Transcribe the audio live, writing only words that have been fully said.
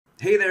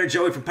Hey there,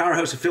 Joey from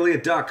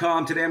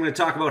PowerhouseAffiliate.com. Today I'm going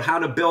to talk about how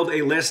to build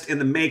a list in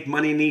the make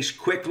money niche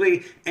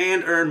quickly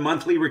and earn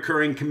monthly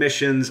recurring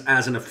commissions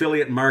as an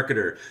affiliate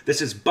marketer.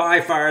 This is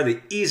by far the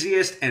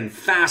easiest and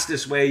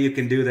fastest way you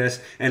can do this,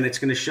 and it's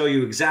going to show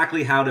you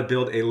exactly how to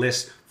build a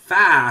list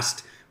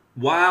fast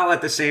while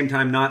at the same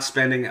time not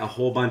spending a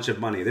whole bunch of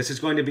money. This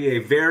is going to be a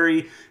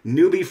very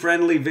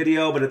newbie-friendly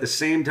video, but at the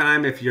same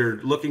time, if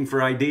you're looking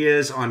for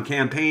ideas on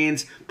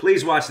campaigns,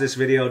 please watch this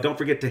video. Don't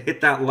forget to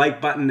hit that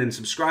like button and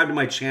subscribe to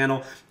my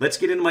channel. Let's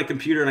get into my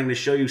computer and I'm going to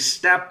show you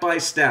step by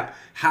step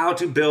how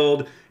to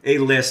build a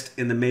list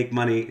in the make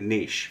money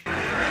niche.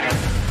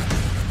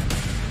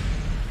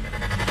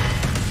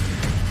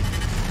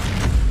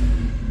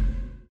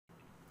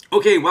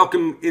 Okay,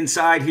 welcome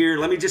inside here.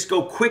 Let me just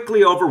go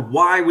quickly over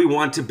why we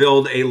want to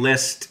build a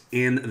list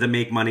in the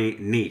make money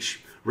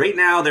niche. Right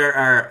now, there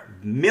are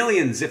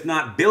millions, if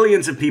not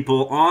billions of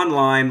people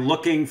online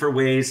looking for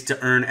ways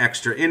to earn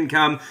extra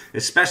income,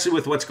 especially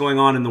with what's going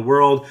on in the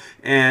world.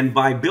 And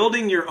by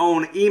building your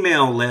own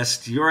email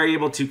list, you're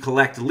able to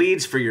collect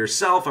leads for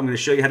yourself. I'm going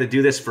to show you how to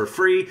do this for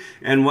free.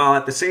 And while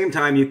at the same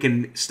time, you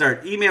can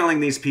start emailing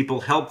these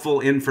people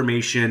helpful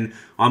information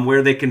on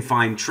where they can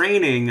find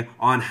training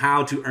on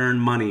how to earn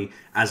money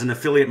as an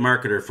affiliate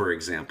marketer, for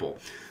example.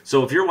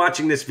 So if you're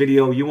watching this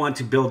video, you want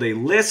to build a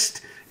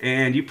list,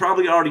 and you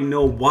probably already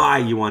know why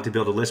you want to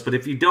build a list, but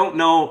if you don't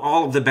know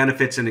all of the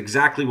benefits and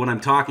exactly what I'm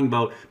talking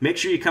about, make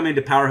sure you come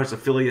into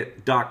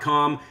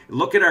PowerhouseAffiliate.com,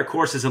 look at our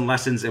courses and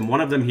lessons, and one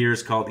of them here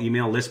is called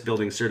Email List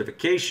Building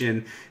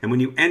Certification. And when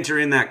you enter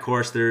in that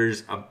course,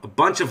 there's a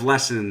bunch of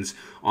lessons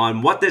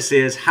on what this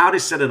is, how to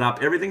set it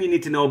up, everything you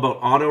need to know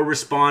about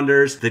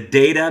autoresponders, the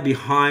data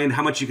behind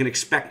how much you can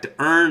expect to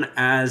earn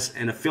as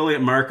an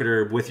affiliate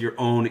marketer with your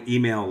own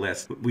email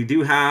list. We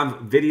do have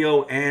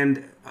video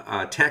and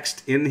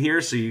text in here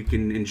so you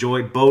can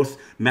enjoy both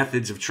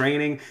methods of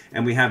training,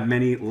 and we have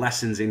many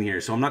lessons in here.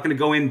 So I'm not going to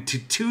go into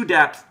too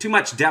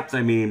much depth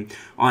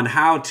on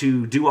how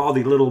to do all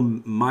the little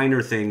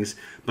minor things,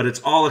 but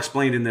it's all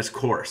explained in this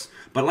course.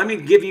 But let me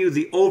give you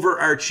the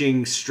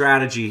overarching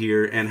strategy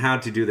here and how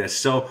to do this.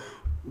 So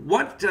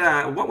what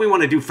we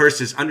want to do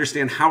first is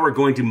understand how we're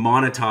going to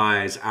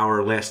monetize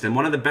our list. And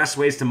one of the best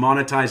ways to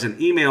monetize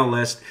an email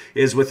list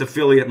is with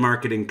affiliate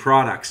marketing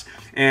products.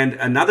 And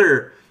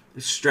another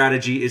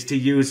strategy is to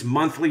use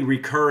monthly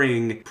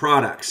recurring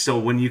products. So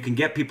when you can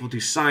get people to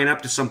sign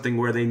up to something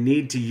where they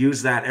need to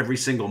use that every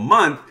single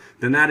month,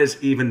 then that is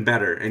even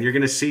better. And you're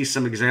going to see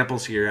some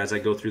examples here as I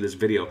go through this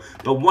video.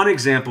 But one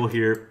example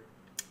here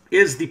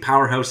is the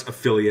Powerhouse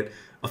Affiliate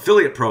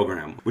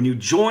program. When you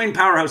join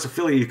Powerhouse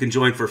Affiliate, you can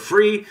join for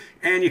free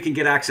and you can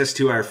get access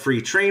to our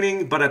free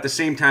training, but at the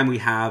same time we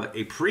have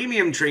a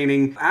premium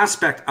training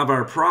aspect of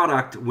our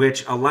product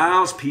which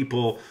allows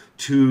people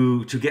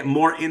to get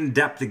more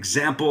in-depth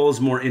examples,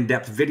 more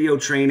in-depth video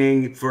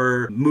training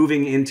for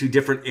moving into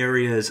different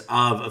areas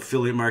of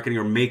affiliate marketing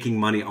or making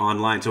money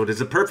online. So it is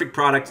a perfect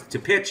product to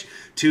pitch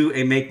to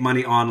a make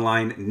money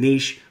online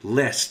niche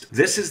list.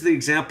 This is the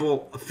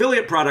example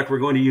affiliate product we're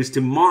going to use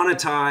to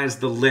monetize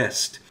the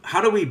list.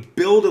 How do we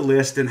build a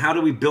list and how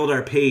do we build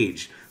our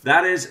page?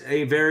 That is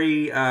a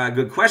very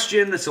good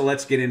question, so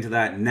let's get into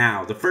that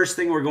now. The first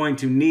thing we're going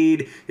to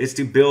need is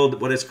to build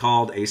what is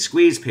called a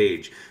squeeze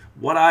page.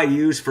 What I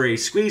use for a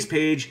squeeze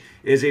page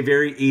is a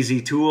very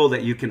easy tool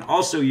that you can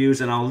also use,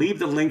 and I'll leave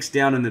the links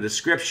down in the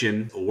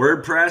description.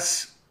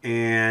 WordPress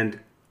and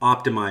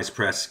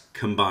OptimizePress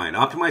combined.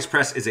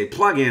 OptimizePress is a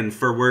plugin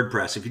for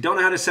WordPress. If you don't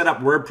know how to set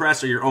up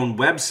WordPress or your own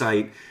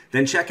website,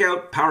 then check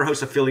out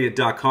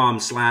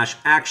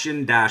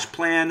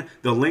PowerhouseAffiliate.com/action-plan.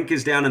 The link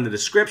is down in the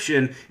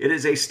description. It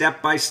is a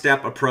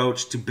step-by-step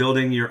approach to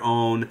building your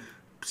own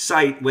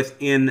site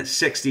within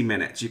 60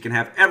 minutes. You can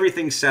have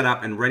everything set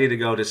up and ready to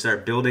go to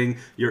start building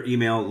your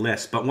email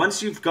list. But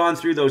once you've gone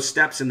through those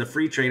steps in the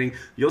free training,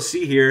 you'll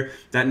see here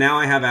that now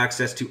I have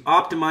access to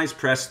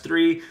OptimizePress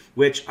 3,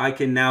 which I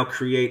can now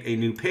create a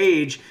new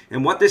page.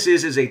 And what this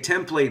is a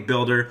template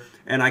builder,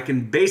 and I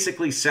can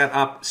basically set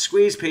up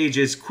squeeze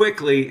pages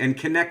quickly and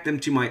connect them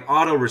to my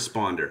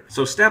autoresponder.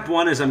 So step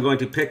one is I'm going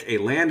to pick a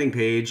landing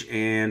page,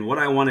 and what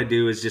I want to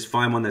do is just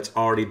find one that's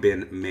already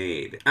been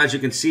made. As you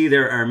can see,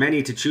 there are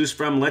many to choose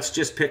from. Let's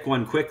just pick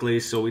one quickly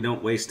so we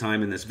don't waste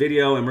time in this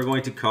video, and we're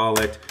going to call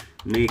it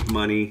Make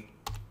Money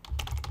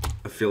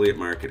Affiliate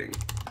Marketing.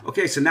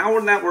 Okay, so now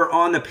that we're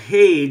on the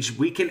page,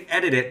 we can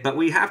edit it, but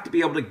we have to be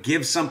able to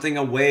give something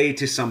away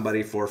to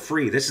somebody for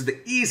free. This is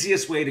the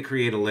easiest way to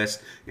create a list,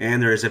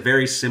 and there is a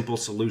very simple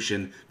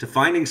solution to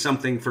finding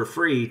something for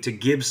free to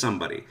give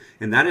somebody,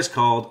 and that is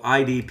called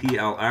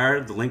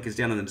IDPLR. The link is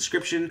down in the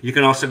description. You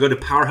can also go to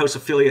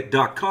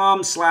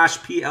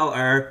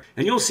PowerhouseAffiliate.com/PLR,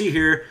 and you'll see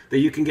here that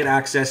you can get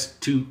access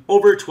to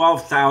over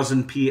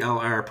 12,000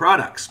 PLR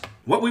products.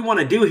 What we want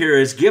to do here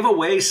is give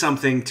away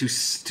something to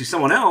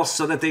someone else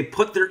so that they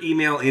put their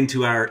email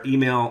into our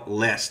email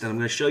list. And I'm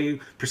going to show you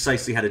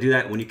precisely how to do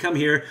that. When you come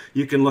here,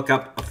 you can look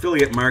up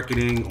affiliate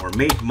marketing or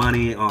make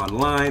money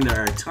online. There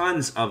are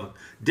tons of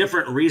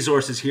different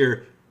resources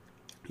here.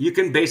 You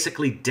can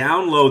basically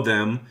download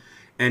them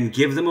and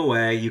give them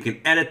away. You can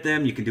edit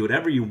them, you can do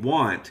whatever you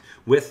want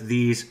with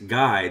these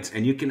guides,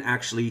 and you can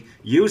actually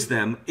use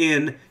them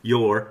in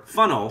your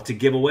funnel to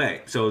give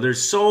away. So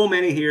there's so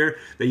many here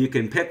that you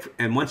can pick,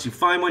 and once you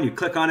find one, you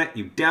click on it,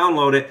 you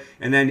download it,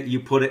 and then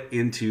you put it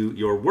into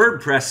your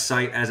WordPress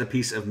site as a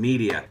piece of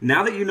media.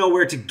 Now that you know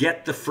where to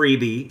get the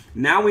freebie,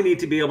 now we need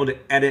to be able to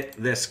edit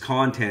this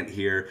content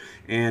here.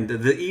 And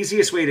the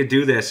easiest way to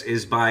do this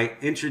is by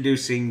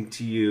introducing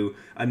to you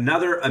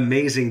another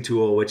amazing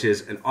tool, which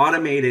is an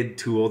automated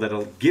tool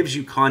that gives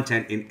you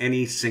content in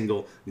any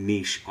single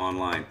niche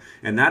online.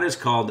 And that is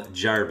called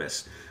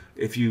Jarvis.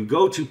 If you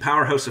go to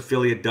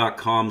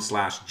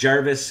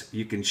powerhouseaffiliate.com/Jarvis,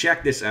 you can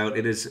check this out.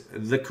 It is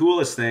the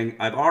coolest thing.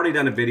 I've already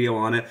done a video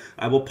on it.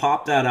 I will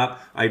pop that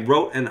up. I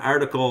wrote an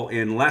article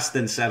in less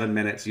than 7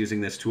 minutes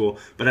using this tool.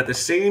 But at the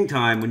same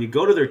time, when you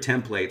go to their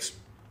templates,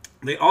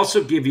 they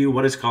also give you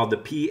what is called the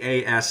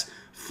PAS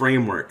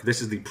framework.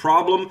 This is the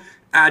problem,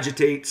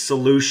 agitate,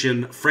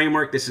 solution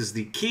framework. This is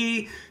the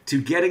key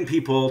to getting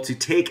people to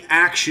take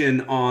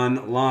action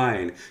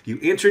online. You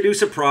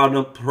introduce a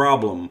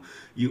problem,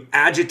 you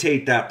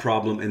agitate that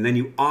problem, and then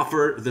you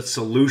offer the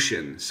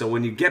solution. So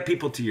when you get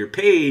people to your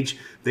page,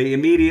 they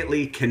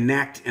immediately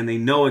connect and they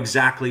know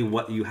exactly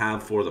what you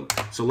have for them.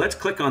 So let's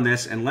click on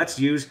this and let's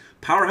use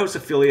Powerhouse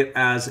Affiliate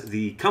as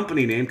the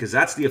company name, because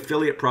that's the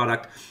affiliate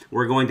product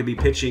we're going to be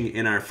pitching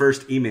in our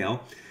first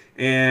email.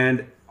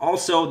 And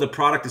also the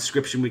product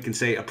description, we can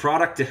say a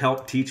product to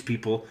help teach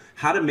people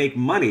how to make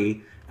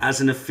money as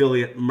an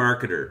affiliate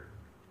marketer.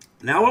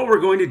 Now what we're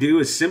going to do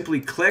is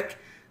simply click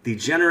the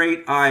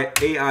generate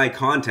AI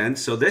content.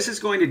 So this is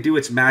going to do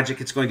its magic.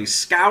 It's going to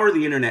scour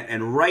the internet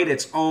and write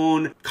its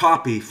own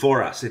copy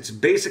for us. It's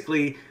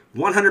basically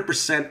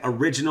 100%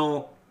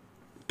 original,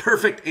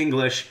 perfect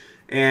English,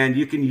 and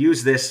you can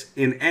use this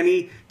in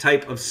any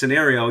type of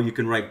scenario. You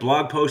can write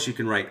blog posts, you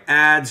can write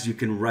ads, you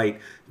can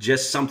write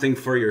just something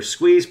for your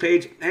squeeze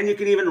page, and you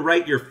can even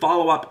write your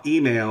follow-up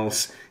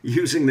emails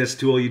using this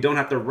tool. You don't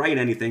have to write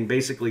anything.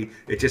 Basically,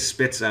 it just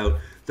spits out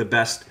the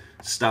best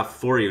stuff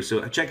for you.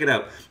 So check it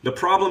out. The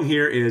problem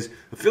here is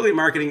affiliate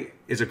marketing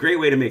is a great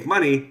way to make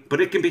money, but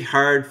it can be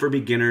hard for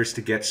beginners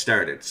to get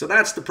started. So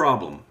that's the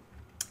problem.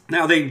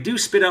 Now they do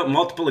spit out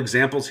multiple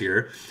examples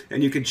here,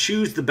 and you can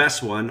choose the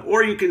best one,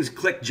 or you can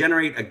click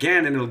generate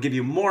again and it'll give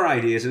you more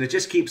ideas, and it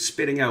just keeps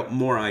spitting out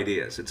more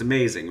ideas. It's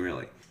amazing,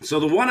 really. So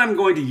the one I'm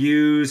going to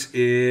use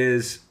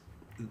is,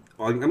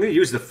 I'm going to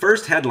use the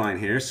first headline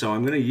here. So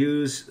I'm going to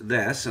use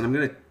this and I'm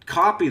going to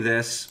copy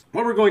this.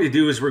 What we're going to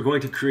do is we're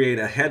going to create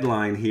a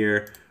headline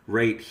here,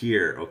 right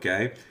here,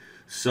 okay?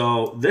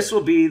 So this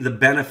will be the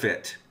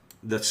benefit,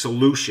 the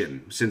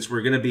solution, since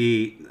we're going to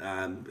be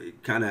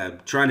kind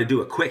of trying to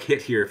do a quick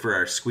hit here for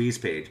our squeeze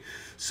page.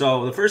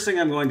 So the first thing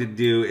I'm going to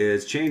do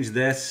is change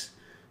this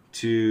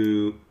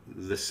to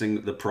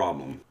the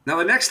problem. Now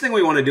the next thing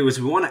we want to do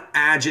is we want to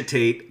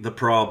agitate the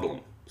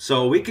problem.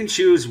 So we can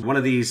choose one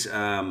of these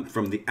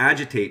from the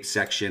agitate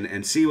section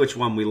and see which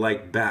one we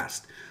like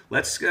best.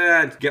 Let's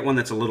get one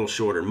that's a little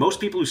shorter. Most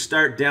people who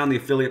start down the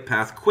affiliate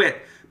path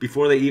quit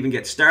before they even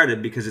get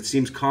started because it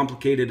seems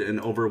complicated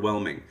and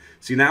overwhelming.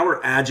 See, now we're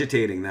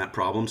agitating that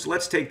problem. So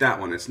let's take that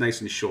one. It's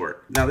nice and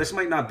short. Now this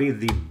might not be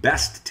the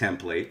best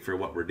template for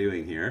what we're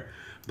doing here,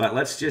 but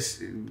let's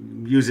just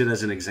use it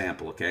as an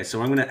example, okay?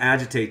 So I'm gonna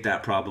agitate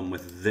that problem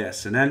with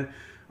this, and then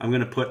I'm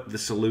gonna put the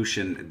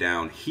solution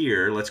down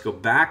here. Let's go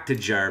back to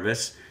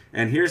Jarvis,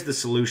 and here's the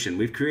solution.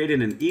 We've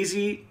created an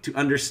easy to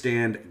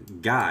understand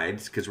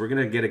guide, because we're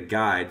gonna get a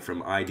guide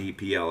from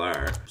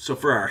IDPLR. So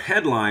for our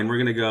headline, we're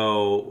gonna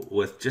go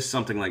with just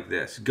something like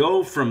this.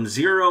 Go from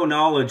zero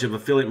knowledge of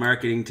affiliate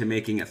marketing to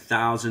making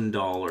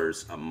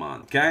 $1,000 a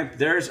month, okay?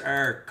 There's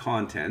our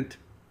content.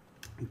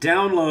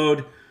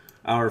 Download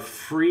our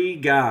free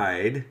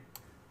guide,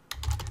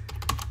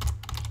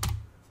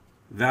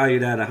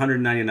 valued at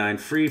 $199,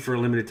 free for a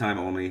limited time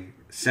only.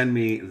 Send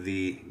me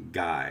the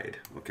guide.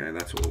 Okay,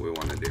 that's what we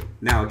want to do.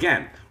 Now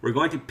again, we're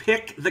going to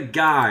pick the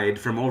guide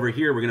from over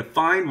here. We're going to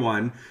find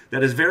one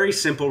that is very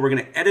simple. We're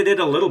going to edit it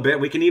a little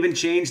bit. We can even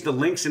change the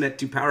links in it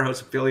to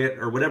Powerhouse Affiliate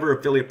or whatever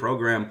affiliate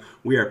program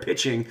we are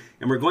pitching.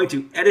 And we're going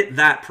to edit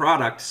that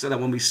product so that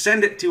when we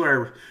send it to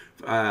our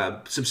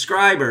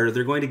subscriber,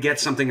 they're going to get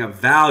something of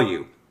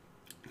value.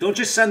 Don't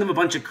just send them a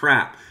bunch of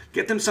crap.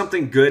 Get them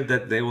something good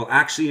that they will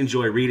actually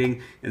enjoy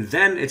reading, and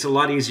then it's a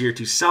lot easier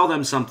to sell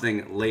them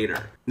something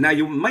later. Now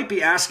you might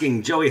be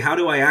asking, Joey, how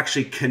do I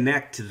actually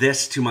connect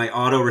this to my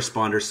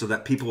autoresponder so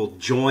that people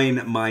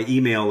join my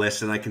email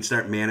list and I can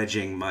start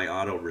managing my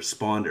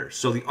autoresponder?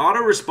 So the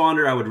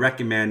autoresponder I would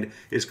recommend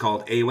is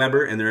called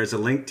Aweber, and there is a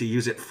link to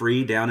use it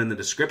free down in the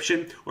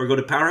description, or go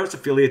to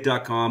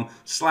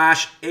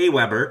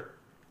powerhouseaffiliate.com/Aweber.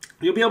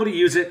 You'll be able to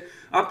use it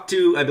up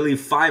to, I believe,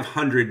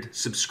 500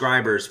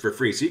 subscribers for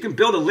free. So you can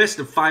build a list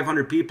of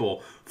 500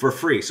 people for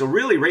free. So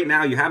really, right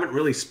now, you haven't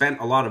really spent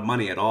a lot of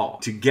money at all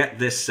to get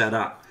this set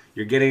up.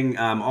 You're getting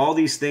all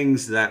these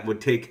things that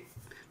would take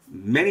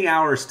many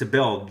hours to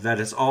build, that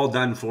is all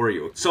done for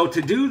you. So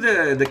to do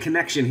the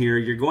connection here,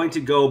 you're going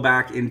to go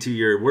back into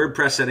your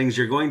WordPress settings.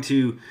 You're going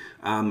to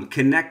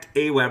Connect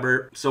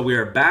Aweber. So we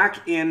are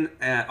back in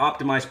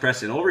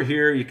OptimizePress, and over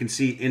here you can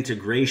see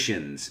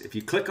integrations. If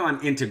you click on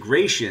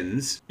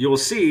integrations, you will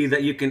see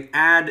that you can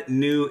add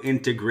new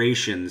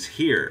integrations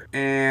here.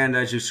 And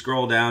as you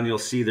scroll down, you'll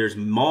see there's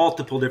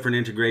multiple different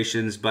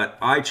integrations, but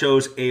I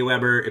chose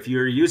Aweber. If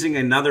you're using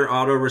another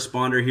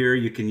autoresponder here,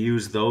 you can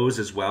use those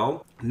as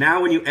well.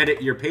 Now when you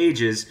edit your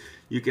pages,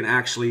 you can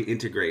actually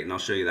integrate, and I'll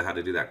show you how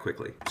to do that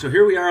quickly. So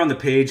here we are on the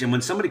page, and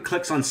when somebody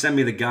clicks on send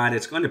me the guide,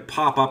 it's going to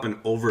pop up an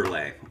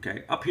overlay,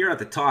 okay? Up here at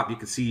the top, you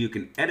can see you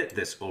can edit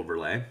this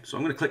overlay. So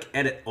I'm gonna click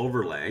edit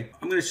overlay.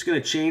 I'm just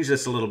gonna change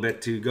this a little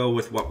bit to go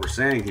with what we're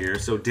saying here.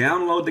 So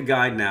download the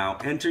guide now,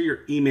 enter your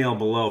email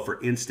below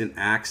for instant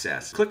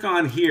access. Click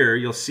on here,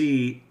 you'll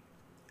see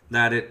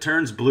that it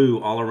turns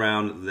blue all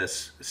around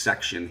this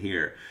section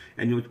here.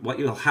 And what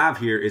you'll have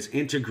here is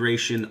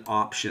integration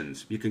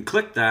options. You can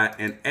click that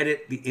and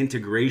edit the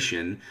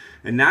integration.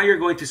 And now you're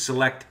going to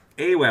select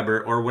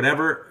Aweber or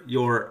whatever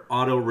your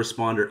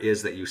autoresponder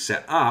is that you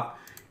set up.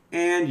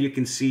 And you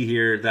can see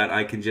here that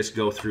I can just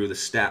go through the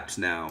steps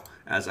now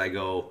as I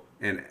go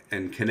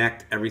and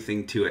connect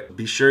everything to it.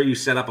 Be sure you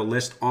set up a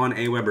list on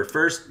Aweber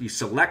first. You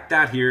select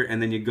that here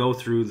and then you go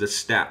through the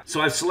steps.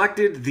 So I've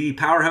selected the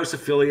Powerhouse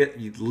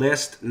Affiliate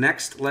list.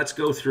 Next, let's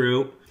go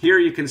through. Here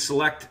you can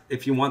select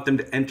if you want them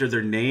to enter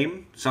their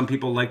name. Some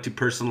people like to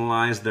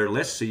personalize their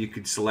list, so you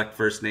could select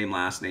first name,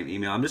 last name,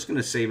 email. I'm just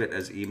gonna save it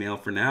as email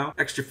for now.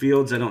 Extra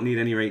fields, I don't need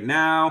any right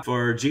now.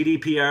 For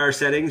GDPR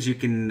settings, you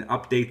can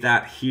update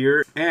that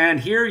here.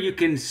 And here you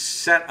can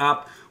set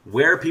up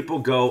where people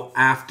go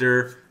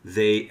after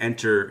they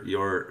enter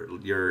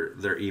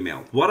their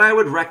email. What I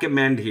would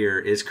recommend here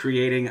is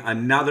creating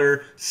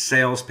another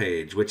sales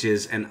page, which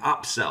is an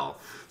upsell.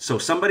 So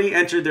somebody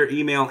entered their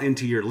email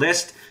into your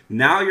list.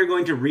 Now you're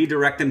going to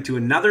redirect them to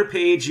another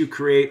page you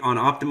create on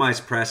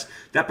OptimizePress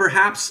that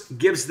perhaps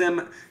gives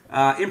them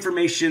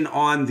information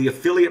on the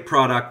affiliate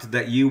product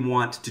that you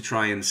want to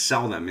try and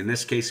sell them. In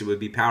this case, it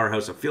would be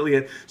Powerhouse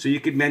Affiliate. So you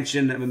could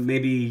mention,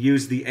 maybe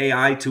use the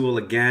AI tool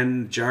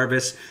again,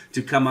 Jarvis,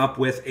 to come up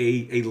with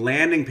a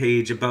landing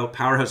page about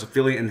Powerhouse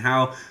Affiliate and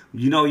how,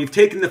 you know, you've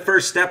taken the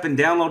first step in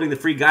downloading the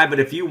free guide, but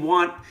if you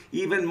want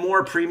even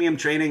more premium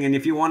training and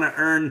if you want to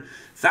earn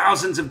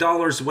thousands of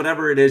dollars,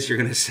 whatever it is you're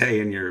going to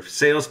say in your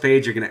sales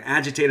page, you're going to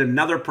agitate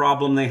another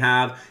problem they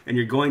have, and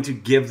you're going to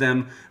give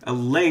them a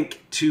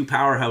link to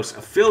Powerhouse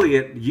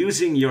Affiliate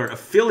using your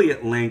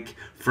affiliate link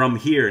from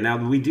here. Now,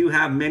 we do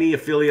have many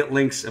affiliate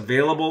links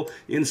available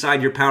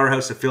inside your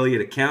Powerhouse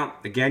Affiliate account.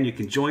 Again, you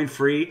can join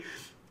free,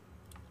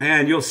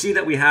 and you'll see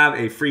that we have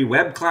a free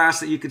web class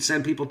that you could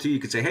send people to. You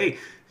could say, hey,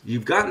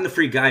 you've gotten the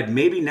free guide.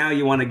 Maybe now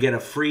you want to get a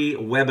free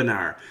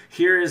webinar.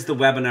 Here is the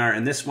webinar,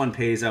 and this one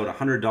pays out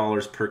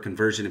 $100 per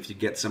conversion if you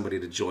get somebody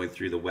to join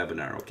through the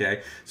webinar,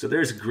 okay? So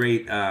there's a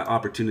great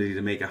opportunity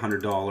to make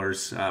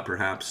 $100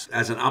 perhaps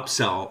as an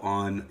upsell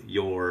on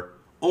your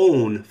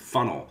own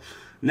funnel.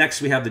 Next,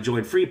 we have the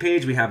join free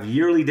page. We have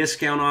yearly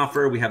discount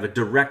offer. We have a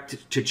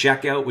direct to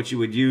checkout, which you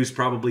would use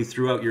probably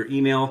throughout your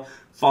email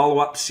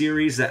follow-up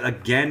series that,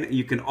 again,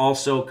 you can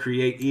also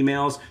create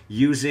emails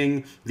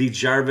using the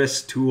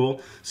Jarvis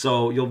tool.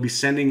 So you'll be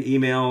sending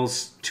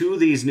emails to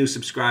these new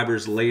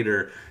subscribers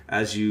later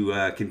as you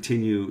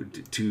continue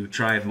to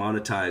try and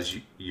monetize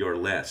your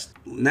list.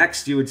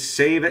 Next, you would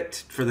save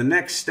it for the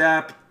next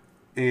step,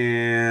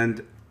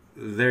 and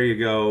there you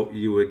go.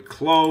 You would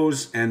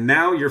close, and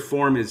now your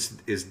form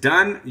is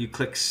done. You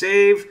click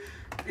save,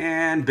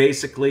 and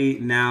basically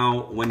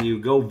now when you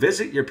go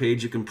visit your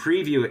page, you can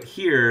preview it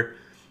here.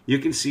 You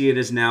can see it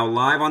is now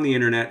live on the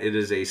internet. It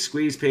is a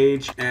squeeze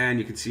page, and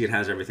you can see it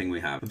has everything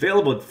we have.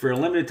 Available for a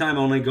limited time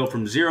only. Go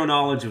from zero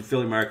knowledge of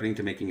affiliate marketing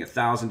to making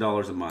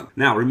 $1,000 a month.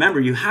 Now, remember,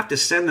 you have to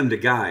send them to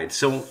guides.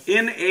 So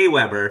in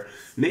Aweber,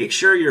 make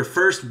sure your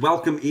first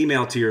welcome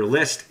email to your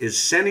list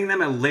is sending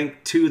them a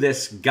link to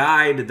this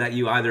guide that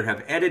you either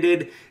have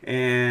edited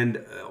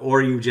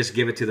or you just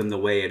give it to them the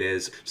way it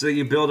is so that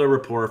you build a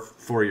rapport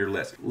for your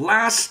list.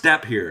 Last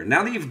step here.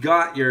 Now that you've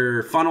got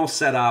your funnel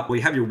set up,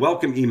 you have your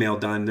welcome email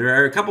done, there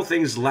are a couple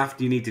things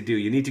left you need to do.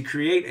 You need to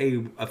create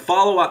a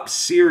follow-up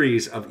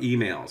series of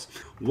emails.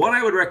 What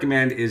I would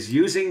recommend is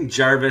using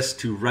Jarvis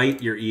to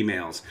write your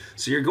emails.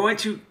 So you're going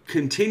to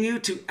continue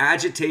to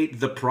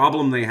agitate the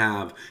problem they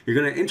have. You're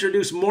going to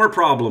introduce more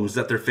problems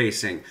that they're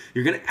facing.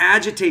 You're going to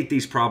agitate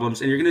these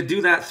problems, and you're going to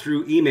do that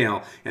through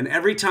email. And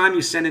every time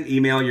you send an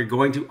email, you're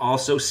going to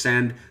also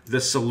send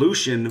the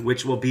solution,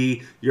 which will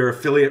be your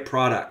affiliate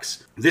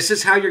products. This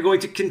is how you're going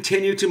to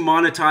continue to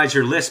monetize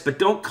your list, but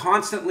don't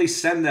constantly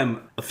send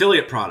them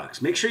affiliate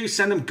products. Make sure you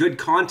send them good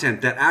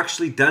content that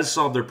actually does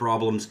solve their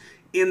problems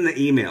in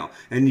the email.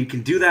 And you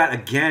can do that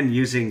again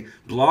using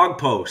blog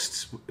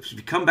posts. If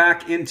you come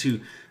back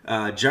into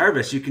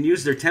Jarvis, you can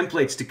use their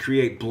templates to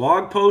create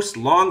blog posts,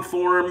 long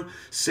form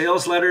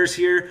sales letters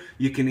here.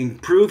 You can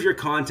improve your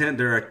content.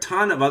 There are a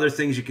ton of other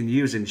things you can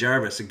use in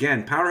Jarvis.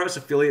 Again,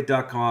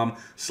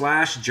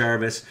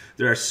 powerhouseaffiliate.com/Jarvis.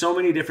 There are so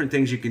many different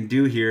things you can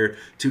do here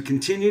to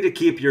continue to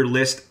keep your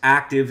list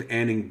active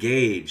and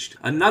engaged.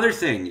 Another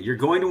thing you're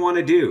going to want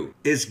to do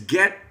is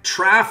get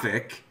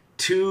traffic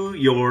to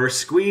your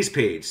squeeze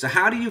page. So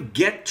how do you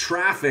get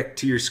traffic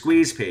to your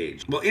squeeze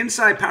page? Well,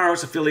 inside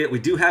Powerhouse Affiliate, we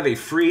do have a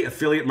free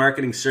affiliate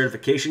marketing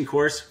certification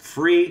course.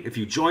 Free. If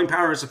you join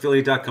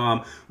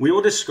powerhouseaffiliate.com, we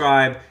will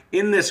describe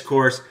in this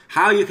course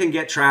how you can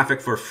get traffic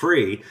for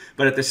free.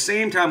 But at the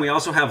same time, we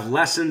also have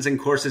lessons and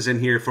courses in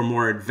here for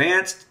more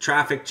advanced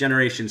traffic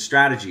generation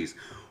strategies.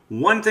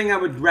 One thing I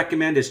would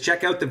recommend is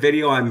check out the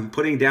video I'm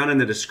putting down in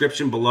the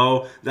description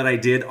below that I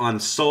did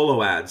on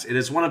solo ads. It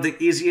is one of the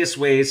easiest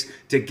ways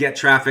to get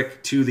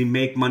traffic to the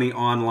Make Money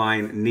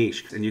Online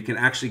niche. And you can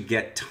actually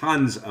get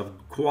tons of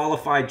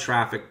qualified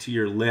traffic to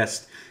your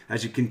list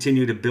as you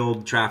continue to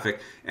build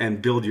traffic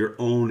and build your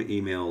own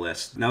email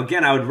list. Now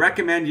again, I would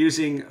recommend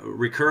using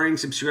recurring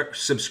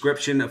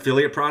subscription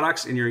affiliate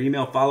products in your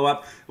email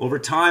follow-up. Over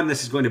time,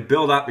 this is going to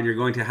build up and you're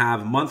going to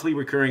have monthly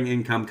recurring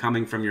income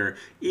coming from your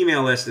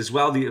email list, as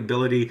well as the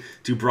ability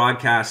to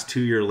broadcast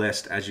to your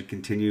list as you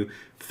continue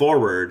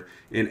forward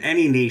in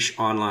any niche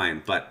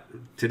online. But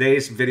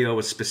today's video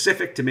was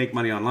specific to Make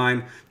Money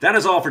Online. That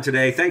is all for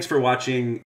today. Thanks for watching.